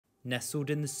Nestled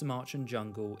in the Sumatran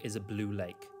jungle is a blue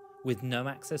lake, with no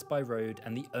access by road,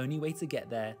 and the only way to get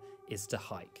there is to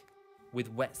hike.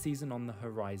 With wet season on the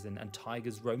horizon and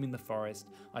tigers roaming the forest,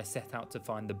 I set out to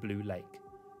find the blue lake,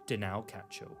 Danau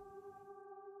Kaco.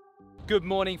 Good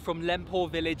morning from Lempor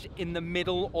village in the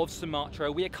middle of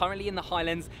Sumatra. We are currently in the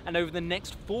highlands, and over the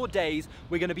next 4 days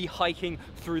we're going to be hiking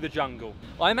through the jungle.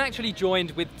 I'm actually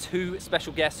joined with two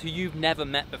special guests who you've never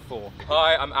met before.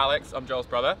 Hi, I'm Alex, I'm Joel's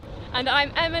brother. And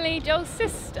I'm Emily, Joel's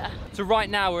sister. So right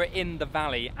now we're in the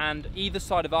valley, and either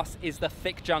side of us is the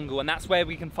thick jungle, and that's where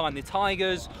we can find the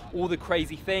tigers, all the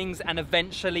crazy things, and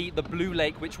eventually the blue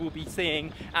lake, which we'll be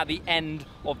seeing at the end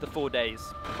of the 4 days.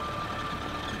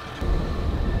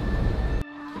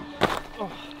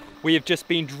 We have just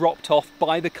been dropped off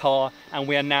by the car, and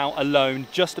we are now alone,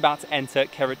 just about to enter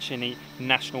Kerachini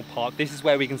National Park. This is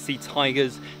where we can see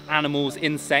tigers, animals,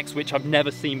 insects, which I've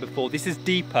never seen before. This is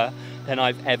deeper than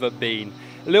I've ever been.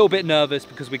 A little bit nervous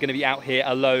because we're going to be out here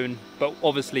alone, but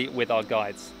obviously with our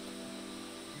guides.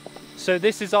 So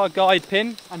this is our guide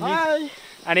Pin,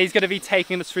 and he's going to be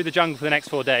taking us through the jungle for the next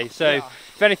 4 days. So yeah.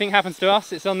 If anything happens to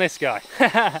us, it's on this guy.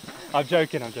 I'm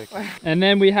joking, I'm joking. And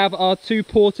then we have our two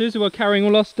porters who are carrying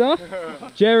all our stuff,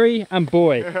 Jerry and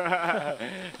Boy.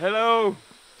 Hello.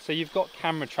 So you've got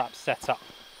camera traps set up,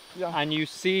 and you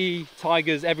see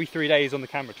tigers every 3 days on the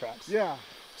camera traps. Yeah.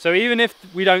 So even if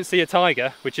we don't see a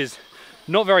tiger, which is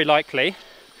not very likely,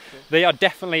 they are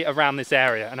definitely around this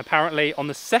area. And apparently on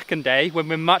the second day, when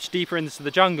we're much deeper into the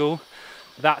jungle,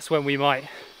 that's when we might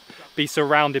be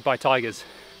surrounded by tigers,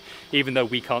 even though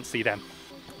we can't see them.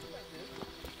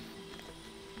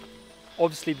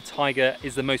 Obviously the tiger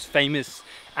is the most famous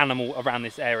animal around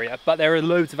this area, but there are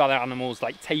loads of other animals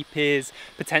like tapirs,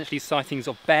 potentially sightings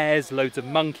of bears, loads of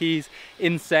monkeys,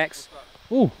 insects.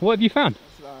 Oh, what have you found?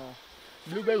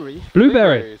 Blueberry.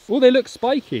 Blueberry. Oh, they look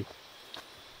spiky.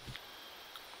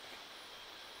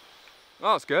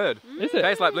 Oh, it's good. Is it?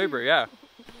 Tastes like blueberry, yeah.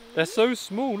 They're so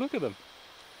small, look at them.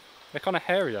 They're kind of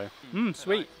hairy though. Mmm,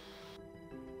 sweet.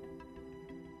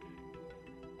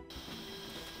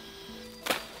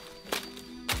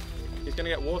 He's gonna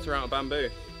get water out of bamboo.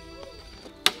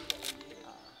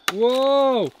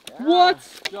 Whoa! Yeah.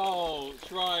 What? Joel,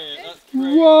 try it. That's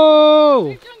crazy. Whoa!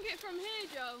 We've drunk it from here,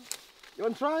 Joel. You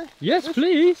want to try? Yes,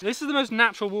 please. This is the most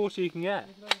natural water you can get.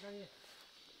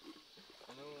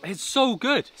 It's so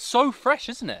good. So fresh,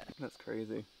 isn't it? That's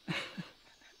crazy.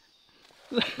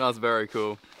 That's very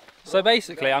cool. So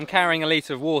basically, I'm carrying a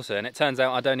litre of water, and it turns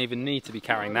out I don't even need to be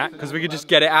carrying that because we could just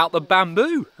get it out the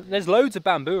bamboo. There's loads of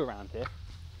bamboo around here.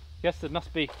 Yes, there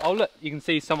must be. Oh look, you can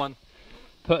see someone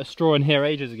put a straw in here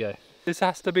ages ago. This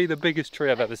has to be the biggest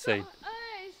tree I've ever seen.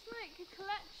 It's like a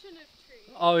collection of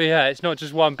trees. Oh yeah, it's not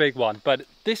just one big one, but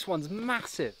this one's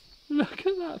massive. Look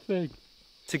at that thing.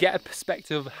 To get a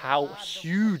perspective of how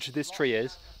huge this tree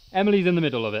is, Emily's in the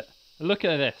middle of it. Look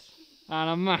at this,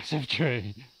 and a massive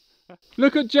tree.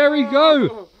 Look at Jerry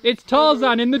go! It's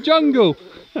Tarzan in the jungle!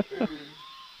 Look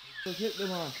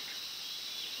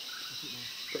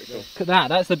at that,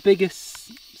 that's the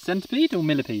biggest centipede or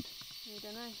millipede? I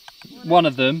don't know. One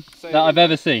of them that I've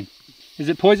ever seen. Is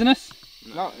it poisonous?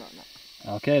 No.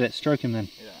 Okay, let's stroke him then.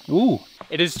 Yeah. Ooh.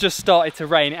 It has just started to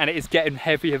rain, and it is getting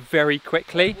heavier very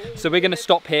quickly, so we're going to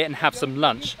stop here and have some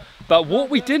lunch. But what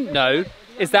we didn't know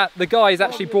is that the guys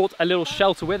actually brought a little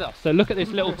shelter with us. So look at this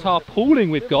little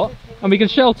tarpaulin we've got, and we can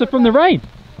shelter from the rain.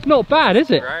 Not bad, is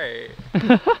it? Right.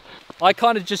 I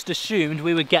kind of just assumed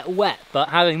we would get wet, but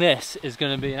having this is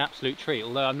going to be an absolute treat,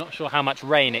 although I'm not sure how much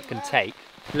rain it can take.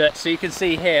 Look, so you can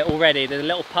see here already, there's a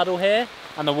little puddle here,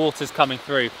 and the water's coming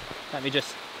through. Let me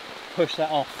just push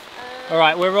that off. All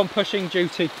right, we're on pushing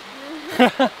duty.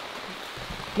 Look,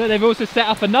 they've also set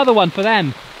up another one for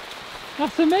them.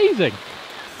 That's amazing.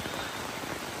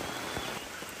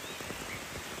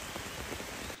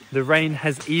 The rain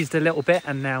has eased a little bit,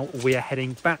 and now we are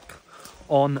heading back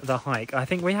on the hike. I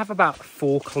think we have about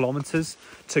 4 kilometers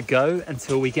to go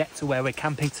until we get to where we're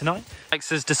camping tonight. Alex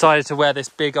has decided to wear this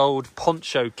big old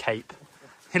poncho cape.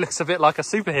 He looks a bit like a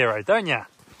superhero, don't ya?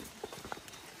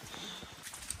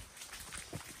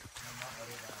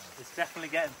 It's definitely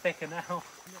getting thicker now.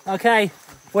 Okay,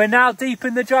 we're now deep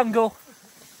in the jungle.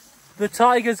 The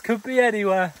tigers could be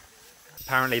anywhere.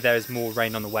 Apparently there is more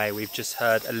rain on the way. We've just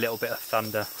heard a little bit of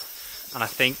thunder, and I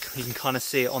think you can kind of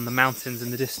see it on the mountains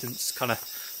in the distance, kind of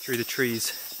through the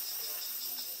trees.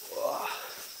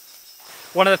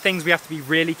 One of the things we have to be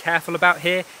really careful about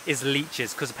here is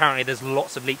leeches, because apparently there's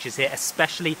lots of leeches here,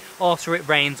 especially after it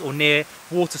rains or near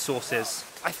water sources.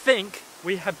 I think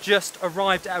we have just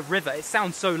arrived at a river. It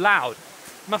sounds so loud.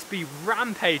 It must be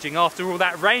rampaging after all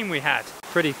that rain we had.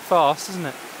 Pretty fast, isn't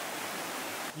it?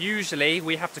 Usually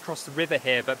we have to cross the river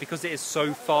here, but because it is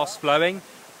so fast flowing,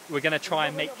 we're going to try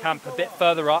and make camp a bit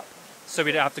further up so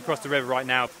we don't have to cross the river right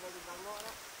now.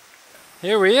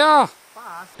 Here we are!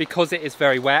 Because it is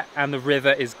very wet and the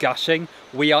river is gushing,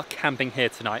 we are camping here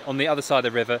tonight on the other side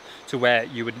of the river to where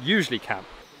you would usually camp.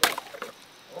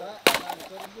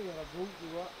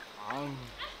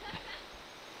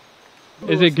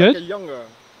 Is it good?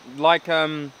 Like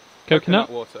coconut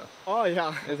water. Oh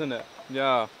yeah. Isn't it?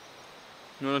 Yeah.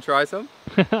 You want to try some?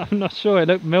 I'm not sure, it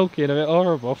looked milky and a bit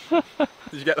horrible. Did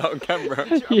you get that on camera?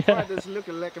 Yeah. This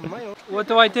looking like a mayo. What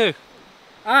do I do?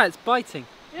 Ah, it's biting.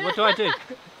 What do I do?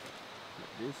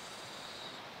 This.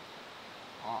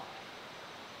 Ah.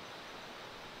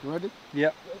 You ready?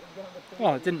 Yep.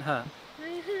 Oh, it didn't hurt.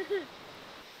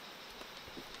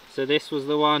 So this was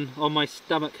the one on my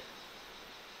stomach.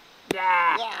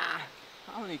 Yeah.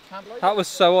 That was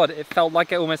so odd. It felt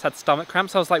like it almost had stomach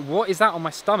cramps. I was like, what is that on my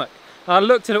stomach? And I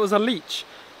looked and it was a leech.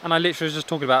 And I literally was just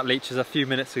talking about leeches a few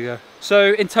minutes ago.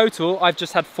 So in total, I've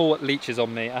just had 4 leeches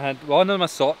on me. I had one on my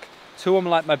sock, 2 on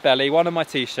like my belly, 1 on my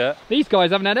t-shirt. These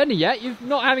guys haven't had any yet. You're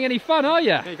not having any fun, are you?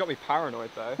 Yeah, you got me paranoid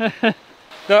though.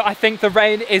 So I think the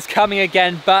rain is coming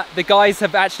again, but the guys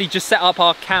have actually just set up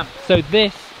our camp. So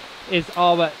this is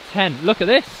our tent. Look at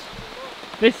this.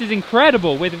 This is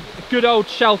incredible, with a good old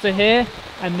shelter here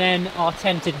and then our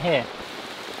tent in here.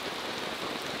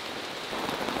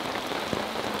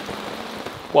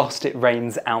 Whilst it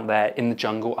rains out there in the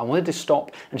jungle, I wanted to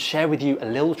stop and share with you a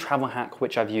little travel hack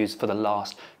which I've used for the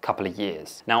last couple of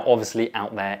years. Now obviously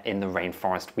out there in the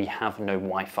rainforest we have no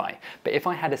Wi-Fi, but if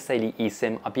I had a Saeli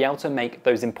eSIM I'd be able to make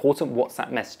those important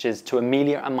WhatsApp messages to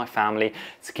Amelia and my family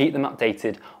to keep them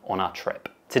updated on our trip.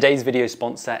 Today's video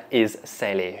sponsor is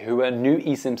Saeli, who are a new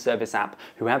eSIM service app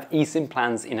who have eSIM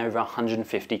plans in over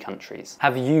 150 countries.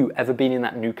 Have you ever been in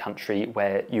that new country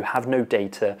where you have no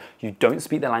data, you don't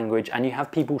speak the language, and you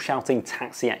have people shouting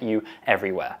taxi at you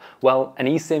everywhere? Well, an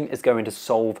eSIM is going to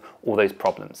solve all those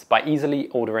problems by easily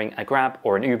ordering a Grab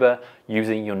or an Uber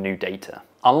using your new data.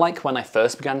 Unlike when I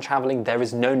first began traveling, there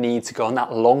is no need to go on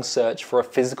that long search for a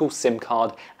physical SIM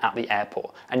card at the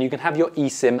airport. And you can have your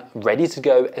eSIM ready to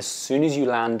go as soon as you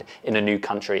land in a new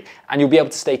country, and you'll be able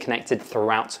to stay connected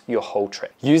throughout your whole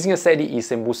trip. Using a Saeli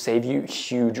eSIM will save you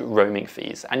huge roaming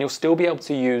fees, and you'll still be able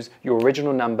to use your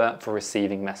original number for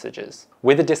receiving messages.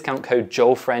 With the discount code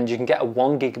JOELFRIEND, you can get a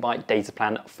 1 GB data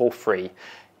plan for free.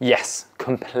 Yes,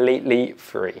 completely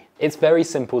free. It's very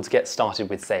simple to get started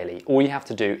with Saeli. All you have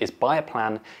to do is buy a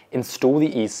plan, install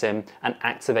the eSIM and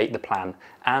activate the plan,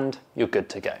 and you're good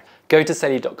to go. Go to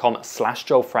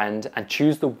saeli.com/JoelFriend and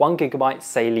choose the 1 GB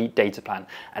Saeli data plan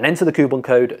and enter the coupon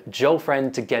code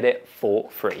JoelFriend to get it for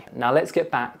free. Now let's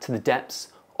get back to the depths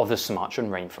of the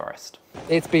Sumatran rainforest.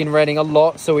 It's been raining a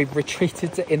lot, so we've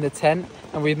retreated in the tent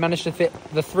and we've managed to fit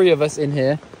the 3 of us in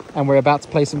here, and we're about to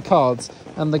play some cards.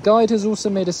 And the guide has also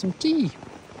made us some tea.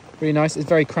 Really nice. It's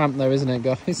very cramped though, isn't it,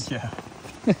 guys? Yeah.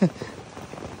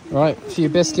 Right, a few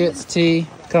biscuits, tea,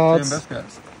 cards.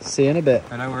 Biscuits. See you in a bit.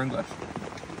 I know we're English.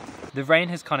 The rain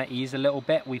has kind of eased a little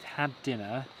bit. We've had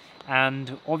dinner,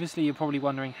 and obviously you're probably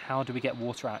wondering, how do we get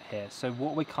water out here? So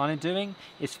what we're kind of doing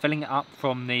is filling it up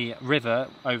from the river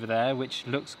over there, which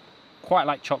looks quite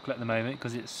like chocolate at the moment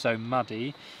because it's so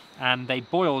muddy, and they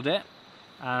boiled it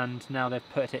and now they've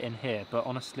put it in here, but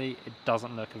honestly it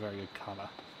doesn't look a very good colour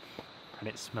and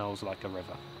it smells like a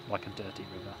river, like a dirty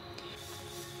river.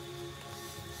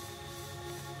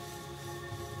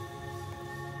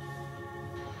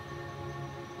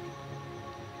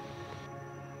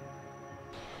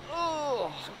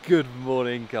 Good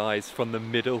morning guys from the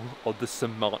middle of the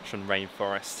Sumatran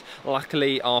rainforest.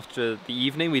 Luckily after the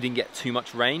evening we didn't get too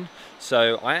much rain,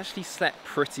 so I actually slept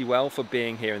pretty well for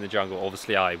being here in the jungle.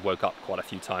 Obviously I woke up quite a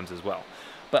few times as well.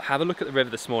 But have a look at the river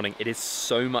this morning. It is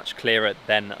so much clearer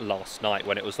than last night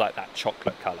when it was like that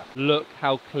chocolate colour. Look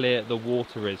how clear the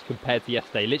water is compared to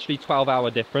yesterday. Literally 12-hour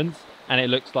difference and it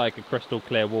looks like a crystal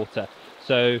clear water.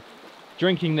 So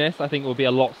drinking this I think will be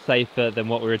a lot safer than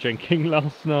what we were drinking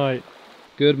last night.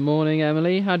 Good morning,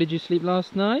 Emily. How did you sleep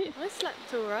last night? I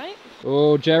slept all right.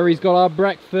 Oh, Jerry's got our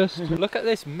breakfast. Look at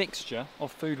this mixture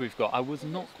of food we've got. I was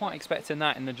not quite expecting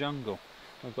that in the jungle.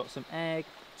 We've got some egg,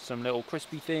 some little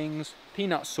crispy things,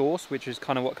 peanut sauce, which is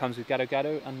kind of what comes with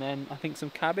gado-gado, and then I think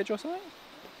some cabbage or something.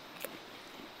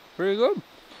 Pretty good.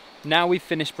 Now we've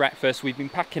finished breakfast, we've been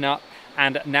packing up,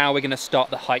 and now we're going to start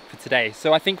the hike for today.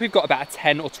 So I think we've got about a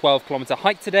 10 or 12 kilometer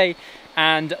hike today,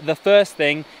 and the first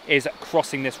thing is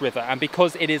crossing this river, and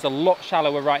because it is a lot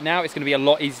shallower right now, it's going to be a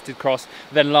lot easier to cross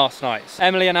than last night.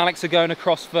 Emily and Alex are going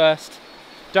across first.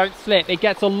 Don't slip, it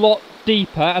gets a lot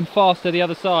deeper and faster the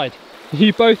other side.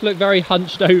 You both look very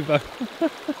hunched over.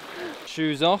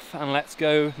 Shoes off and let's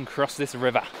go and cross this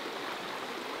river.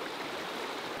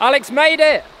 Alex made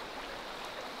it!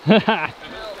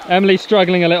 Emily's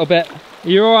struggling a little bit. Are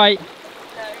you alright?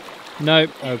 No.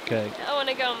 No? Okay. I want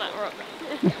to go on that rock.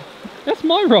 That's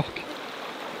my rock.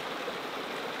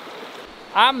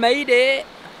 I made it!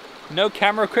 No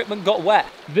camera equipment got wet.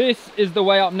 This is the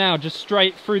way up now, just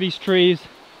straight through these trees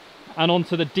and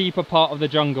onto the deeper part of the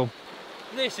jungle.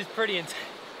 This is pretty intense.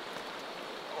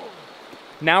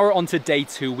 Now we're on to day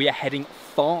 2. We are heading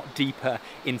far deeper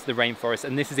into the rainforest,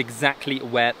 and this is exactly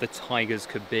where the tigers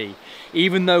could be.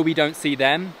 Even though we don't see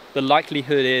them, the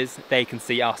likelihood is they can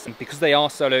see us, and because they are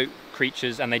solo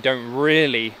creatures and they don't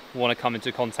really want to come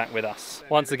into contact with us.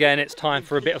 Once again, it's time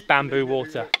for a bit of bamboo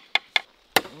water.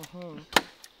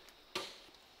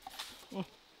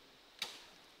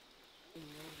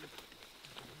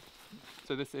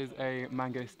 So this is a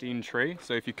mangosteen tree.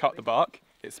 So if you cut the bark,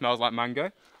 it smells like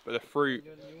mango, but the fruit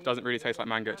doesn't really taste like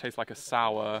mango. It tastes like a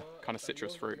sour kind of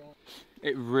citrus fruit.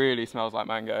 It really smells like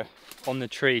mango. On the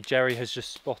tree, Jerry has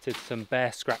just spotted some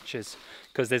bear scratches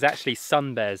because there's actually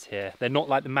sun bears here. They're not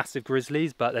like the massive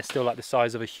grizzlies, but they're still like the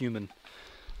size of a human.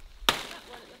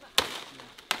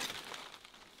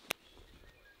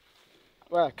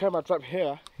 Well, camera trap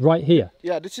here. Right here?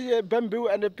 Yeah, this is a bamboo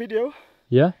and a video.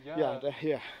 Yeah? Yeah, they're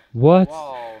here. What?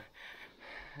 Wow.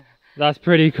 That's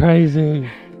pretty crazy.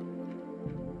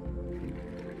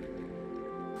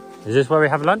 Is this where we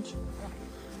have lunch?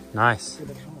 Nice.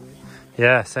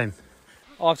 Yeah, same.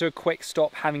 After a quick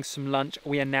stop having some lunch,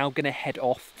 we are now going to head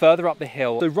off further up the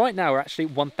hill. So right now we're actually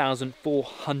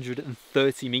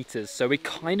 1,430 meters. So we're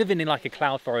kind of in like a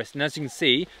cloud forest. And as you can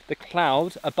see, the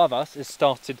cloud above us has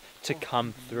started to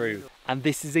come through. And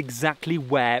this is exactly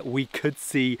where we could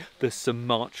see the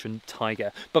Sumatran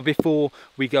tiger. But before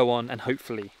we go on and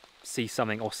hopefully see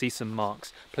something or see some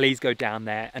marks, please go down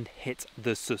there and hit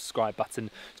the subscribe button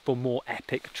for more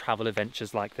epic travel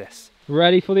adventures like this.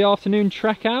 Ready for the afternoon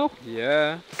trek out?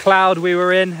 Yeah. The cloud we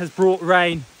were in has brought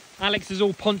rain. Alex is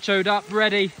all ponchoed up,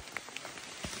 ready.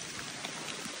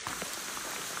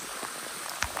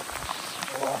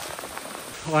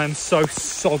 Oh, I am so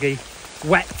soggy,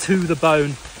 wet to the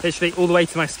bone. Literally all the way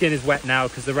to my skin is wet now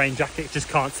because the rain jacket just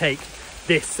can't take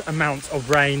this amount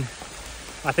of rain.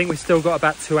 I think we've still got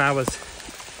about 2 hours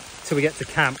till we get to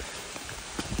camp.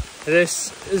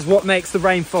 This is what makes the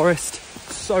rainforest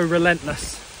so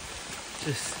relentless.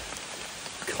 Just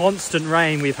constant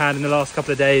rain we've had in the last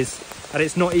couple of days, and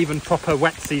it's not even proper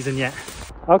wet season yet.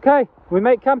 Okay, we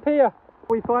make camp here.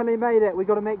 We finally made it. We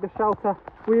got to make the shelter.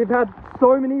 We've had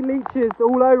so many leeches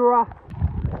all over us.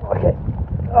 Okay,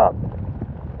 up.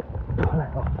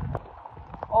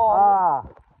 Oh.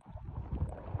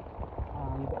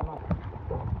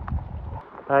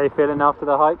 How are you feeling after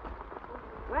the hike?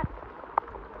 Wet.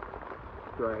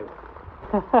 Great.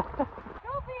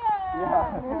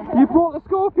 Scorpion! You brought the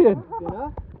scorpion?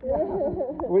 Dinner?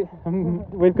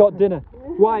 We've got dinner.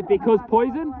 Why? Because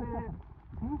poison?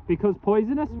 Because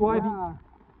poisonous? Why?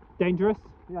 Dangerous?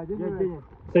 Yeah, dinner.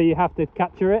 So you have to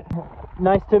capture it?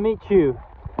 Nice to meet you.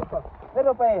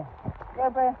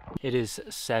 It is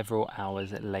several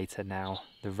hours later now.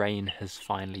 The rain has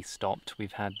finally stopped.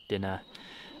 We've had dinner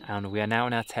and we are now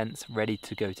in our tents ready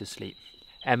to go to sleep.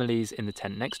 Emily's in the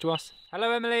tent next to us.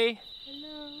 Hello, Emily.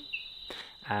 Hello.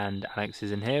 And Alex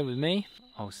is in here with me.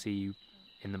 I'll see you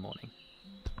in the morning.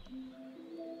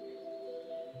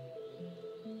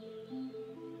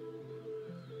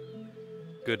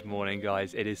 Good morning,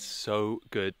 guys. It is so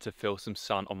good to feel some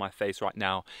sun on my face right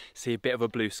now, see a bit of a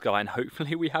blue sky, and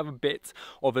hopefully we have a bit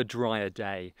of a drier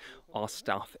day. Our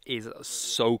stuff is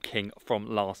soaking from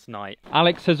last night.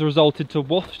 Alex has resorted to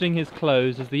washing his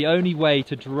clothes as the only way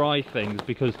to dry things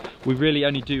because we really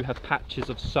only do have patches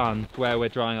of sun where we're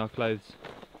drying our clothes.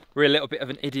 We're a little bit of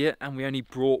an idiot and we only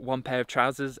brought one pair of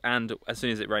trousers, and as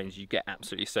soon as it rains you get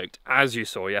absolutely soaked, as you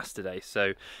saw yesterday.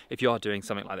 So if you are doing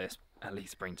something like this, at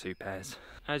least bring 2 pairs.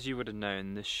 As you would have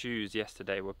known, the shoes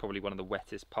yesterday were probably one of the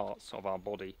wettest parts of our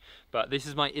body. But this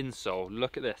is my insole.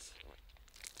 Look at this.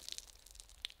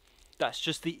 That's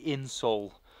just the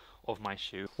insole of my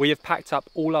shoe. We have packed up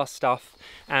all our stuff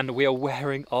and we are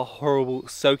wearing our horrible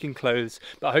soaking clothes,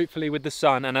 but hopefully with the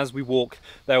sun and as we walk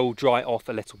they'll dry off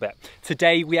a little bit.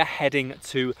 Today we are heading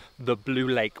to the Blue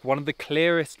Lake, one of the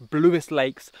clearest, bluest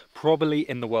lakes probably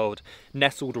in the world,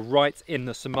 nestled right in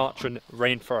the Sumatran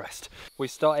rainforest. We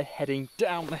started heading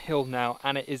down the hill now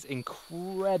and it is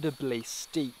incredibly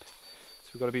steep,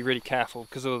 so we've got to be really careful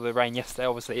because of the rain yesterday.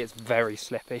 Obviously it's very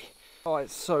slippy. Oh,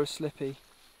 it's so slippy.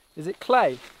 Is it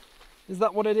clay? Is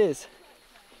that what it is?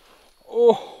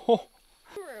 Oh!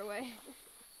 Throw away.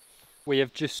 We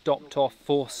have just stopped off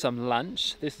for some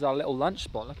lunch. This is our little lunch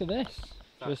spot. Look at this.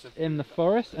 Just in the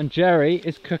forest. And Jerry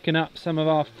is cooking up some of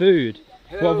our food.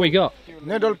 What have we got?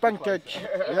 Noodle pancake.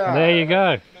 Yeah. There you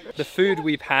go. The food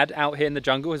we've had out here in the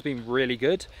jungle has been really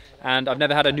good. And I've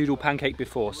never had a noodle pancake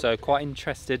before, so quite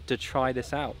interested to try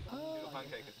this out. Noodle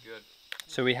pancake is good.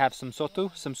 So we have some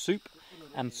soto, some soup,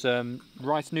 and some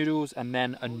rice noodles, and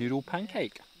then a noodle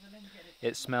pancake.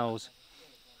 It smells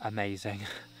amazing,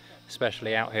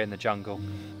 especially out here in the jungle.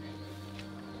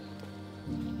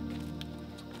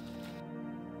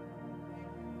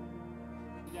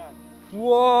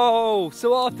 Whoa!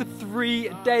 So after 3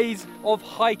 days of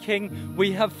hiking,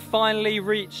 we have finally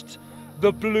reached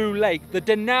the blue lake, the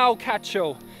Danau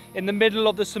Kaco, in the middle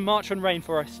of the Sumatran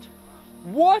rainforest.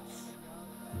 What?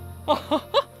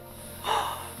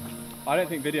 I don't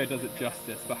think video does it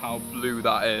justice for how blue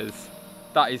that is.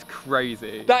 That is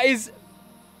crazy. That is...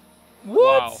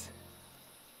 What?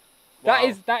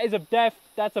 Wow.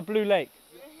 That's a blue lake.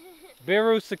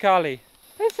 Biru Sakali.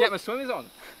 Get my swimmers on.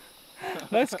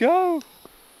 Let's go.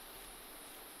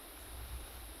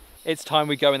 It's time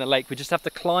we go in the lake. We just have to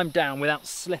climb down without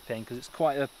slipping because it's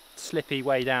quite a slippy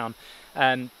way down.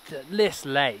 This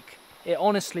lake, it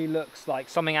honestly looks like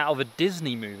something out of a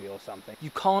Disney movie or something.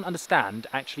 You can't understand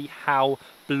actually how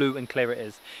blue and clear it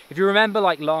is. If you remember,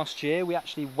 like last year, we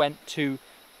actually went to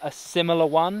a similar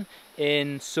one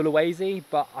in Sulawesi,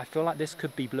 but I feel like this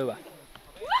could be bluer.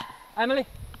 Emily,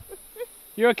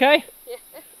 you okay? Yeah.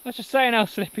 I was just saying how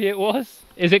slippy it was.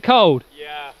 Is it cold?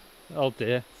 Yeah. Oh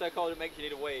dear. So cold it makes you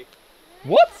need a wee.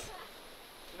 What?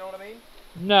 You know what I mean?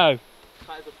 No.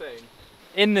 That is a thing.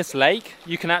 In this lake,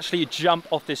 you can actually jump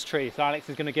off this tree. So Alex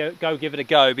is going to go give it a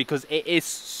go because it is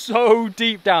so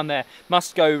deep down there.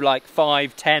 Must go like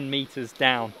 5-10 meters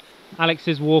down. Alex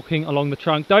is walking along the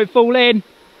trunk. Don't fall in.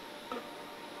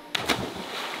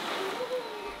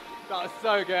 That was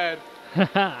so good.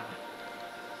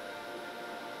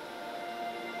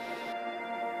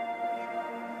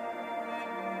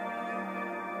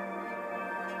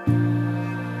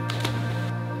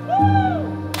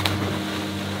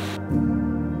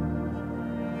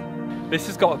 This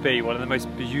has got to be one of the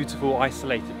most beautiful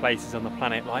isolated places on the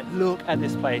planet. Like, look at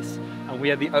this place. And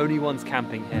we are the only ones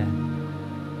camping here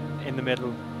in the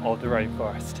middle of the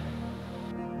rainforest.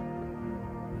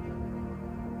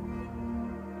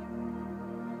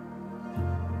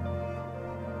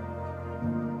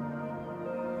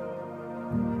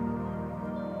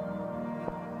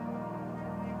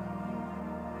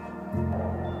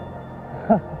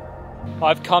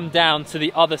 I've come down to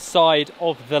the other side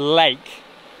of the lake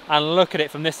and look at it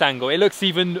from this angle. It looks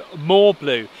even more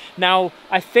blue. Now,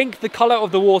 I think the color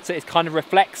of the water is kind of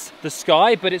reflects the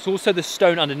sky, but it's also the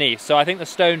stone underneath. So I think the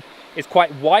stone is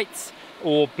quite white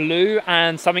or blue,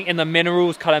 and something in the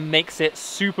minerals kind of makes it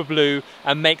super blue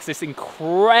and makes this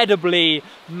incredibly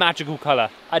magical color.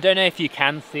 I don't know if you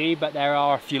can see, but there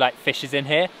are a few like fishes in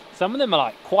here. Some of them are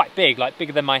like quite big, like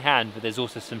bigger than my hand, but there's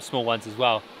also some small ones as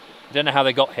well. I don't know how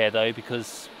they got here though,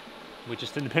 because we're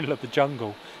just in the middle of the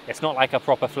jungle. It's not like a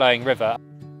proper flowing river.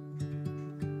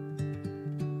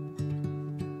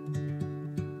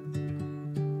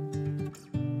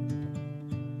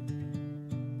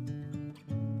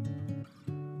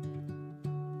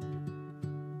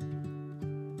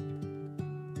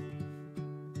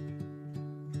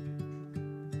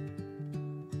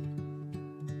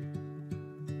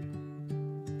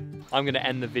 I'm going to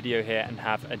end the video here and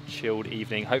have a chilled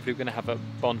evening. Hopefully we're going to have a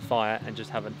bonfire and just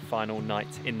have a final night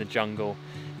in the jungle,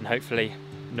 and hopefully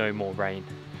no more rain.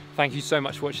 Thank you so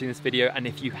much for watching this video, and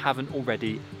if you haven't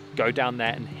already, go down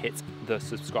there and hit the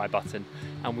subscribe button,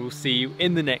 and we'll see you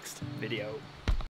in the next video.